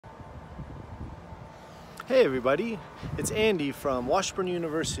Hey everybody, it's Andy from Washburn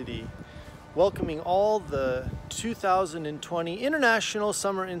University, welcoming all the 2020 International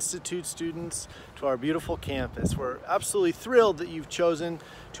Summer Institute students to our beautiful campus. We're absolutely thrilled that you've chosen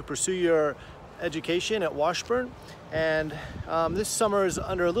to pursue your education at Washburn, and this summer is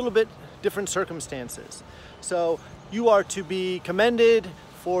under a little bit different circumstances. So you are to be commended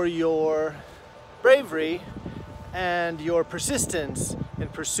for your bravery and your persistence in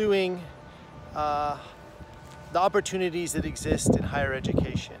pursuing the opportunities that exist in higher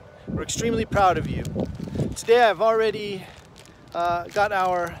education. We're extremely proud of you. Today I've already got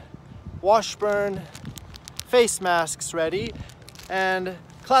our Washburn face masks ready, and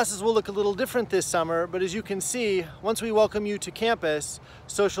classes will look a little different this summer, but as you can see, once we welcome you to campus,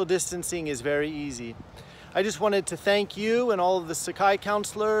 social distancing is very easy. I just wanted to thank you and all of the Sakai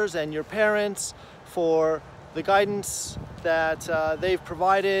counselors and your parents for the guidance that they've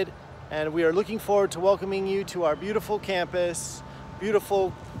provided, and we are looking forward to welcoming you to our beautiful campus,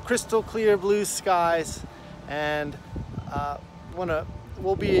 beautiful crystal clear blue skies, and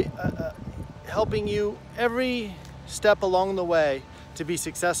we'll be helping you every step along the way to be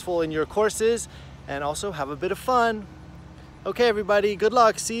successful in your courses and also have a bit of fun. Okay everybody, good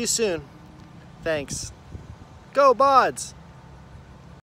luck, see you soon. Thanks. Go Bods!